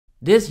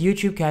This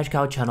YouTube cash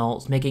cow channel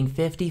is making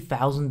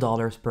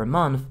 $50,000 per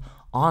month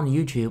on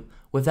YouTube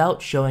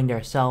without showing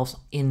themselves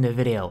in the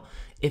video.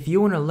 If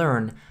you want to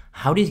learn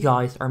how these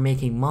guys are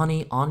making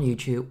money on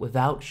YouTube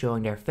without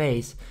showing their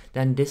face,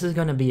 then this is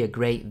going to be a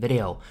great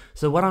video.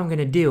 So what I'm going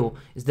to do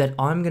is that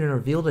I'm going to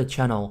reveal the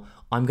channel.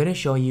 I'm going to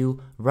show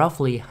you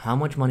roughly how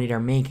much money they're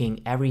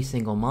making every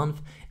single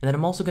month, and then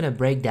I'm also going to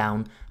break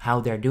down how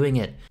they're doing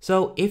it.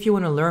 So if you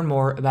want to learn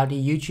more about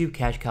the YouTube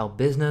cash cow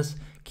business,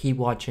 keep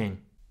watching.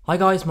 Hi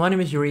guys, my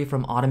name is Youri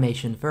from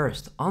Automation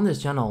First. On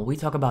this channel, we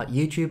talk about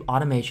YouTube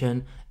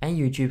automation and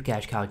YouTube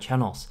cash cow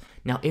channels.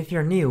 Now, if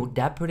you're new,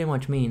 that pretty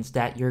much means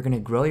that you're going to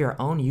grow your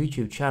own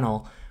YouTube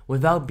channel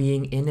without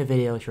being in the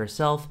videos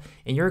yourself,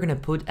 and you're going to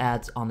put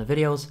ads on the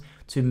videos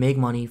to make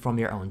money from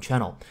your own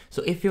channel.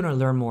 So if you want to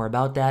learn more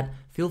about that,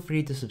 feel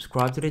free to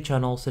subscribe to the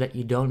channel so that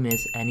you don't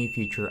miss any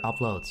future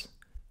uploads.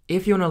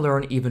 If you want to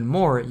learn even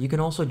more, you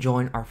can also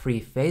join our free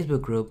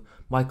Facebook group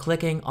by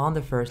clicking on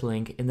the first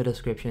link in the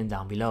description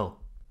down below.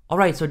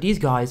 Alright, so these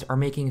guys are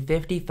making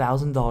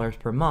 $50,000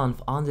 per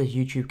month on this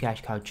YouTube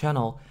cash cow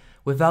channel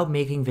without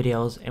making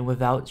videos and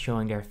without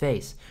showing their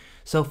face.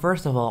 So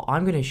first of all,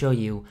 I'm going to show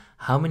you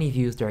how many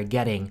views they're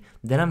getting,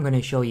 then I'm going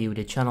to show you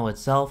the channel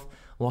itself,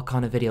 what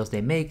kind of videos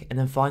they make, and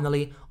then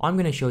finally, I'm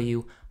going to show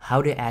you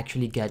how to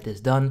actually get this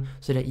done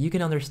so that you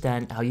can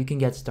understand how you can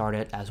get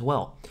started as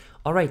well.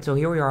 Alright, so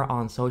here we are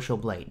on Social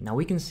Blade. Now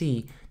we can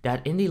see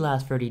that in the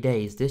last 30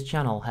 days, this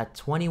channel had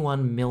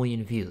 21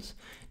 million views.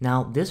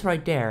 Now this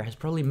right there has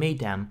probably made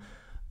them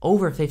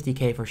over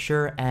 50k for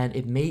sure, and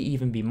it may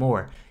even be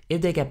more. If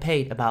they get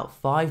paid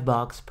about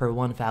 $5 per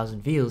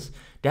 1,000 views,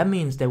 that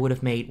means they would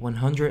have made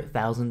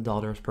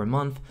 $100,000 per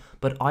month,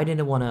 but I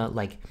didn't want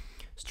to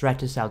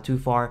stretch this out too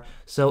far,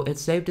 so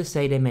it's safe to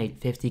say they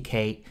made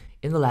 50k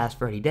in the last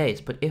 30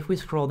 days. But if we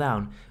scroll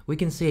down, we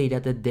can see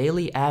that the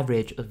daily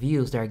average of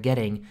views they're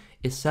getting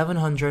is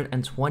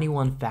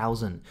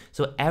 721,000.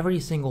 So every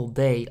single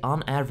day,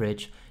 on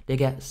average, they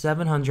get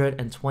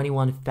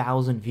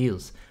 721,000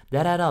 views.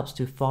 That adds up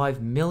to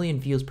 5 million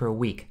views per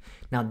week.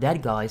 Now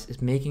that, guys, is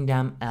making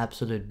them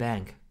absolute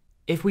bank.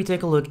 If we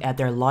take a look at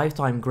their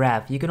lifetime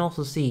graph, you can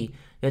also see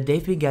that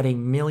they've been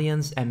getting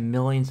millions and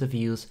millions of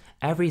views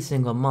every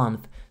single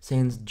month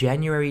since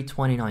January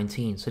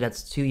 2019. So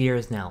that's 2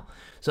 years now.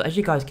 So as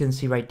you guys can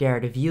see right there,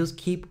 the views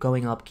keep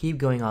going up,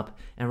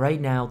 and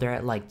right now they're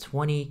at about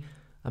 20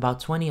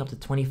 up to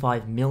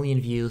 25 million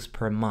views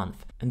per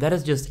month. And that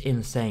is just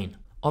insane.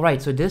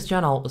 Alright, so this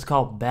channel is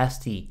called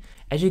Bestie.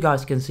 As you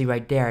guys can see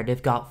right there,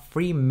 they've got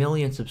 3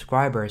 million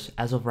subscribers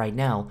as of right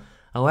now.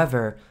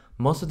 However,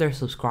 most of their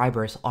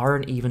subscribers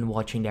aren't even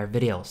watching their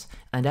videos.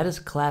 And that is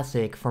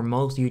classic for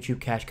most YouTube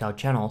cash cow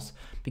channels,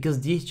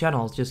 because these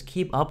channels just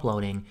keep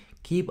uploading,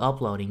 keep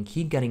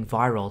getting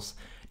virals.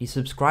 The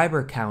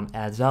subscriber count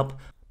adds up,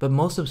 but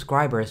most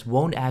subscribers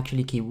won't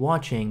actually keep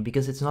watching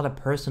because it's not a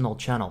personal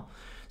channel.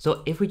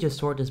 So if we just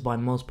sort this by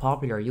most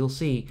popular, you'll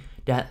see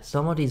that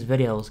some of these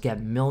videos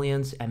get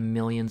millions and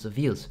millions of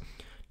views.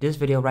 This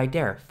video right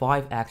there,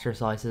 5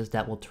 exercises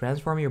that will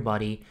transform your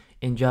body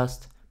in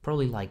just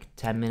probably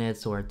 10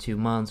 minutes or 2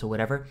 months or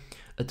whatever,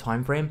 a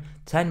time frame,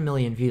 10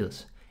 million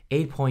views,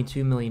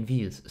 8.2 million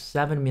views,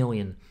 7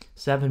 million,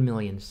 7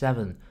 million,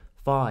 7,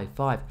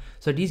 5.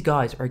 So these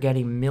guys are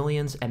getting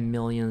millions and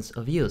millions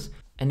of views.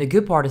 And the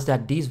good part is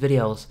that these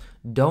videos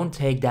don't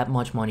take that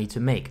much money to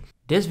make.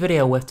 This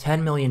video with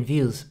 10 million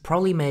views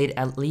probably made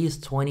at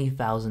least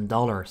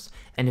 $20,000,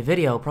 and the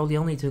video probably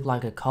only took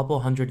a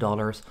couple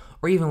 $100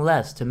 or even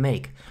less to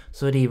make,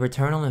 so the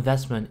return on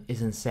investment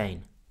is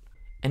insane.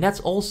 And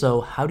that's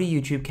also how the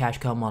YouTube cash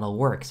cow model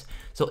works.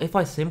 So if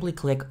I simply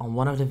click on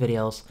one of the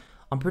videos,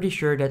 I'm pretty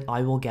sure that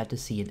I will get to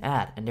see an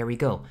ad, and there we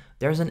go.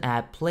 There's an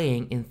ad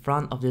playing in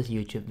front of this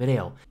YouTube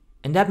video.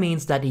 And that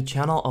means that the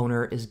channel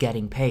owner is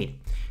getting paid.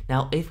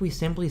 Now, if we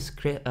simply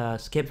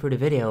skip through the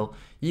video,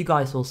 you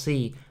guys will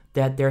see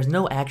that there's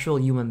no actual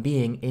human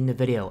being in the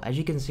video. As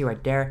you can see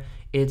right there,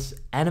 it's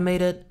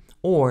animated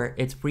or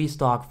it's free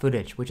stock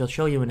footage, which I'll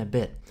show you in a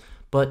bit.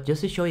 But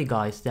just to show you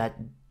guys that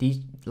this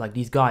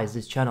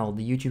channel,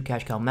 the YouTube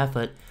cash cow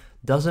method,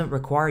 doesn't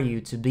require you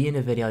to be in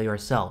the video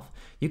yourself.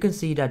 You can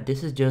see that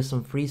this is just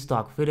some free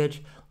stock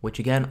footage, which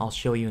again, I'll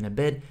show you in a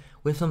bit,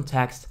 with some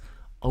text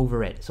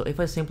over it. So if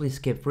I simply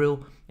skip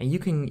through, and you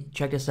can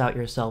check this out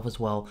yourself as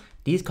well,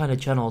 these kind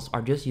of channels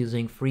are just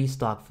using free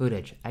stock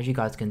footage. As you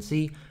guys can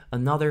see,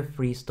 another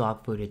free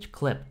stock footage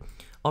clip.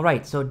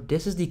 Alright, so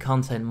this is the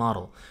content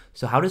model.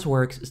 So how this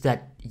works is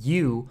that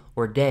you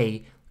or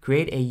they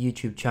create a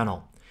YouTube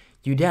channel.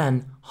 You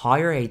then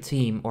hire a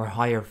team or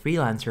hire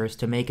freelancers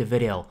to make a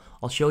video.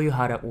 I'll show you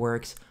how that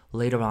works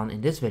later on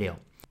in this video.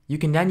 You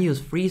can then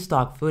use free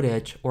stock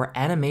footage or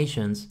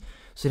animations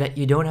so that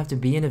you don't have to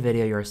be in the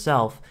video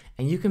yourself,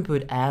 and you can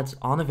put ads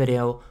on a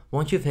video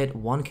once you've hit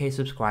 1k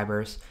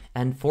subscribers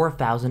and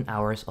 4,000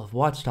 hours of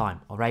watch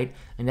time, alright?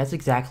 And that's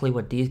exactly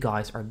what these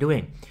guys are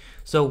doing.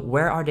 So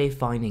where are they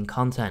finding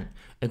content?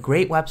 A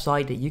great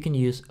website that you can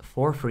use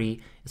for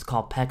free is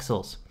called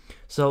Pexels.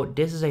 So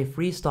this is a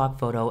free stock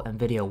photo and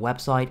video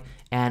website,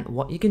 And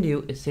what you can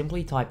do is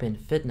simply type in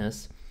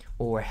fitness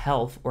or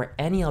health or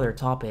any other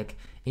topic,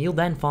 and you'll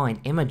then find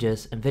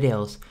images and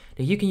videos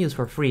that you can use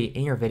for free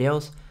in your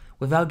videos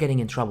without getting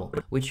in trouble,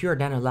 which you're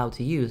then allowed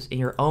to use in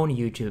your own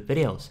YouTube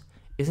videos.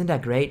 Isn't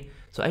that great?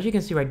 So as you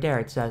can see right there,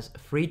 it says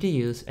free to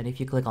use, and if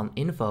you click on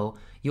info,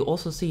 you'll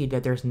also see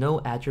that there's no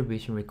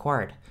attribution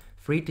required,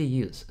 free to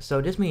use.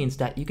 So this means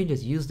that you can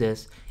just use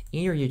this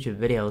in your YouTube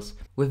videos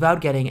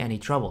without getting any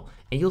trouble.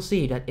 And you'll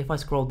see that if I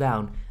scroll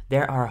down,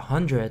 there are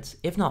hundreds,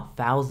 if not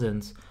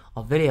thousands,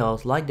 of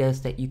videos like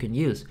this that you can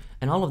use,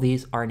 and all of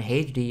these are in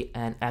HD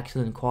and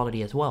excellent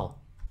quality as well.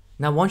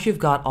 Now once you've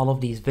got all of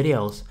these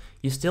videos,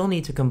 you still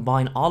need to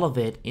combine all of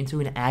it into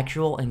an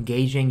actual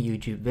engaging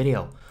YouTube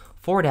video.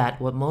 For that,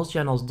 what most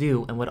channels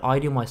do, and what I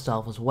do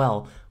myself as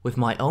well with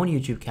my own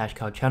YouTube cash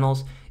cow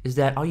channels, is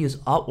that I use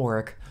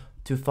Upwork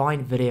to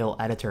find video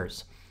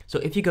editors. So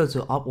if you go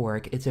to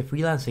Upwork, it's a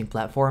freelancing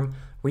platform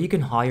where you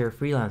can hire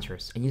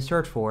freelancers, and you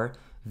search for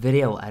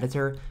video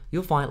editor,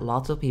 you'll find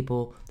lots of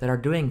people that are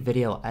doing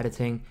video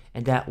editing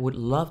and that would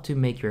love to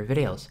make your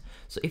videos.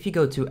 So if you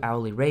go to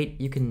hourly rate,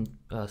 you can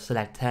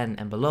select 10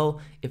 and below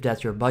if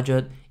that's your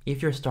budget.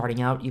 If you're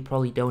starting out, you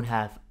probably don't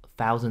have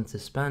thousands to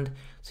spend,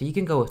 so you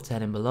can go with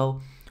 10 and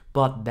below.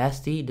 But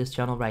Bestie, this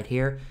channel right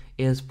here,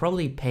 is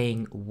probably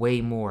paying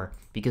way more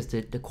because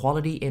the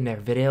quality in their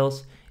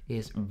videos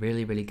is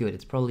really good.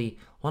 It's probably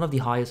one of the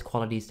highest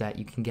qualities that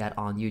you can get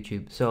on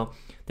YouTube. So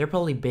they're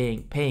probably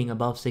paying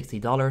above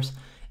 $60,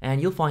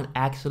 and you'll find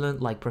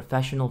excellent like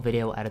professional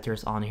video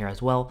editors on here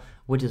as well,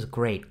 which is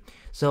great.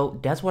 So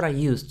that's what I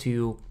use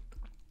to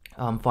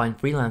find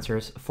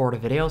freelancers for the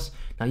videos.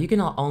 Now you can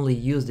not only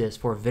use this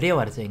for video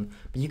editing,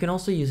 but you can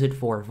also use it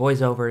for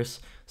voiceovers,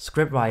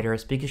 script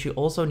writers, because you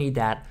also need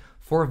that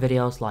for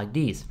videos like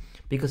these,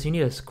 because you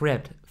need a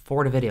script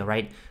for the video,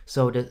 right?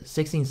 So the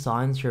 16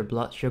 signs your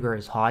blood sugar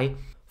is high,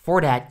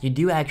 for that you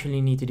do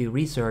actually need to do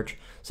research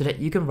so that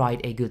you can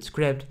write a good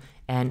script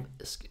and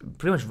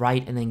pretty much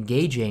write an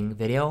engaging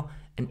video,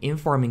 an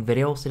informing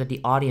video, so that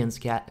the audience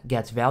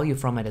gets value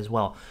from it as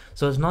well.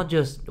 So it's not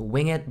just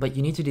wing it, but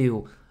you need to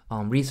do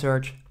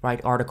research,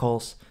 write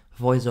articles,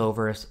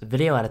 voiceovers,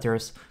 video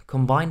editors,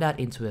 combine that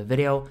into a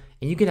video,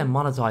 and you can then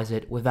monetize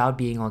it without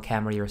being on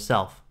camera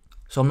yourself.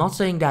 So I'm not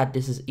saying that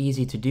this is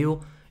easy to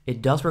do.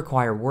 It does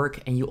require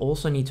work, and you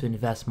also need to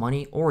invest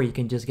money, or you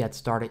can just get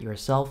started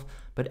yourself.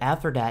 But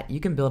after that, you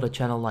can build a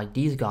channel like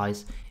these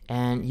guys,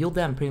 and you'll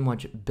then pretty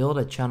much build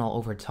a channel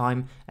over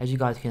time. As you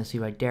guys can see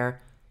right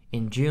there,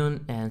 in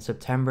June and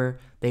September,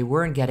 they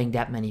weren't getting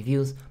that many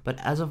views, but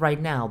as of right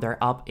now,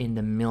 they're up in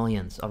the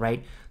millions, all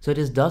right? So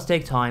this does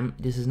take time.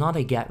 This is not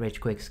a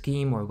get-rich-quick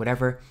scheme or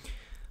whatever.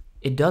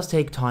 It does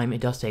take time,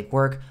 it does take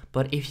work,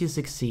 but if you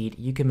succeed,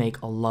 you can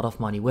make a lot of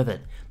money with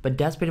it. But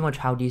that's pretty much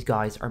how these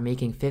guys are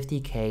making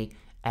 50K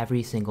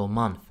every single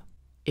month.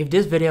 If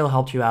this video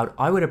helped you out,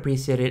 I would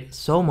appreciate it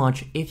so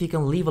much if you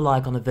can leave a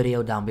like on the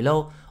video down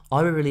below.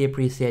 I would really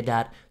appreciate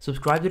that.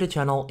 Subscribe to the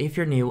channel if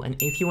you're new, and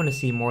if you want to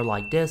see more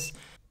like this.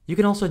 You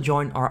can also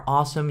join our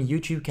awesome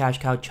YouTube Cash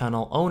Cow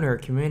channel owner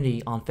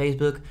community on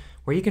Facebook,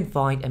 where you can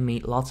find and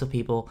meet lots of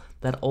people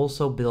that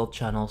also build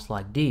channels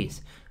like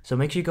these. So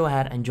make sure you go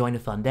ahead and join the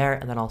fun there,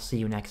 and then I'll see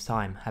you next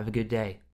time. Have a good day.